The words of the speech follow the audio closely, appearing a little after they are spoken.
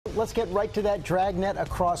let's get right to that. Dragnet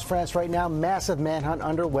across France right now. Massive manhunt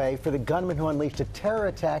underway for the gunman who unleashed a terror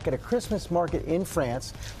attack at a Christmas market in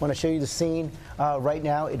France. I want to show you the scene right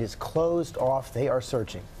now. It is closed off. They are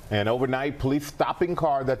searching. And overnight, police stopping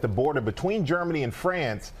cars at the border between Germany and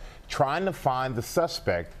France trying to find the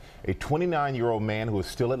suspect, a 29-year-old man who is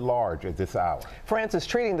still at large at this hour. France is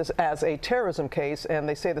treating this as a terrorism case, and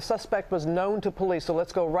they say the suspect was known to police. So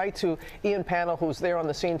let's go right to Ian Pannell, who's there on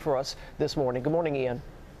the scene for us this morning. Good morning, Ian.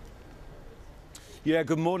 Yeah,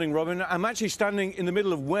 good morning, Robin. I'm actually standing in the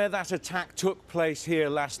middle of where that attack took place here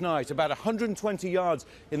last night. About 120 yards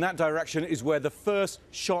in that direction is where the first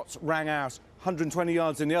shots rang out. 120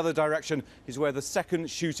 yards in the other direction is where the second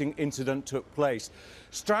shooting incident took place.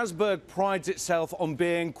 Strasbourg prides itself on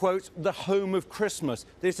being, quote, the home of Christmas.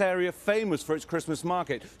 This area famous for its Christmas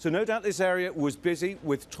market. So no doubt this area was busy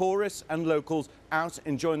with tourists and locals out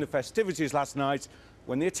enjoying the festivities last night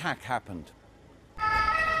when the attack happened.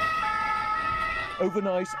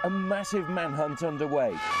 Overnight, a massive manhunt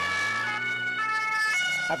underway.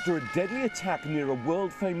 After a deadly attack near a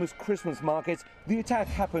world-famous Christmas market, the attack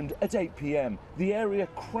happened at 8 p.m. The area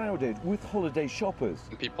crowded with holiday shoppers.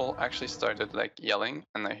 People actually started yelling,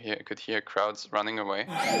 and I could hear crowds running away.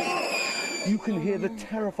 You can hear the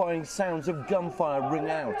terrifying sounds of gunfire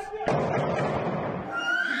ring out.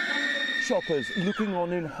 Shoppers looking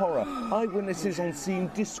on in horror, eyewitnesses on scene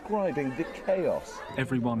describing the chaos.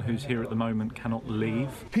 Everyone who's here at the moment cannot leave.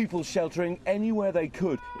 People sheltering anywhere they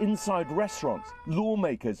could, inside restaurants,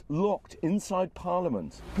 lawmakers locked inside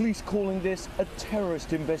Parliament. Police calling this a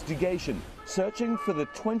terrorist investigation, searching for the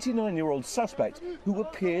 29-year-old suspect who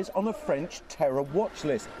appears on a French terror watch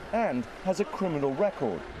list and has a criminal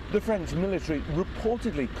record. The French military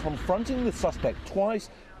reportedly confronting the suspect twice,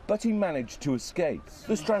 but he managed to escape.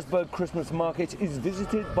 The Strasbourg Christmas market is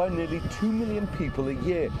visited by nearly 2 million people a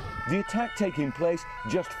year. The attack taking place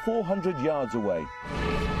just 400 yards away.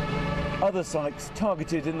 Other sites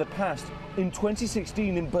targeted in the past. In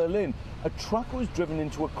 2016 in Berlin, a truck was driven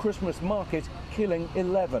into a Christmas market, killing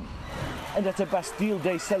 11. And at a Bastille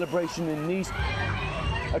Day celebration in Nice,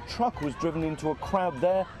 a truck was driven into a crowd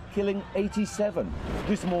there, killing 87.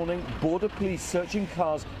 This morning, border police searching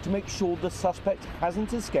cars to make sure the suspect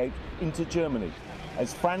hasn't escaped into Germany,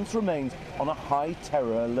 as France remains on a high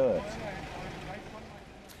terror alert.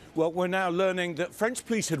 Well, we're now learning that French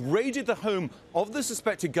police had raided the home of the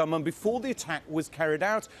suspected gunman before the attack was carried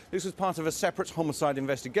out. This was part of a separate homicide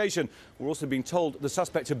investigation. We're also being told the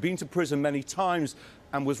suspect had been to prison many times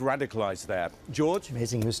and was radicalised there. George?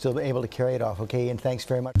 Amazing he was still able to carry it off. Okay, and thanks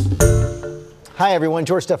very much. Hi everyone,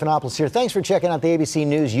 George Stephanopoulos here. Thanks for checking out the ABC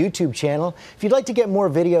News YouTube channel. If you'd like to get more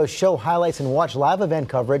videos, show highlights, and watch live event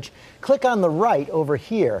coverage, click on the right over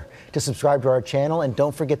here to subscribe to our channel, and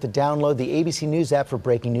don't forget to download the ABC News app for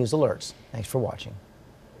breaking news alerts. Thanks for watching.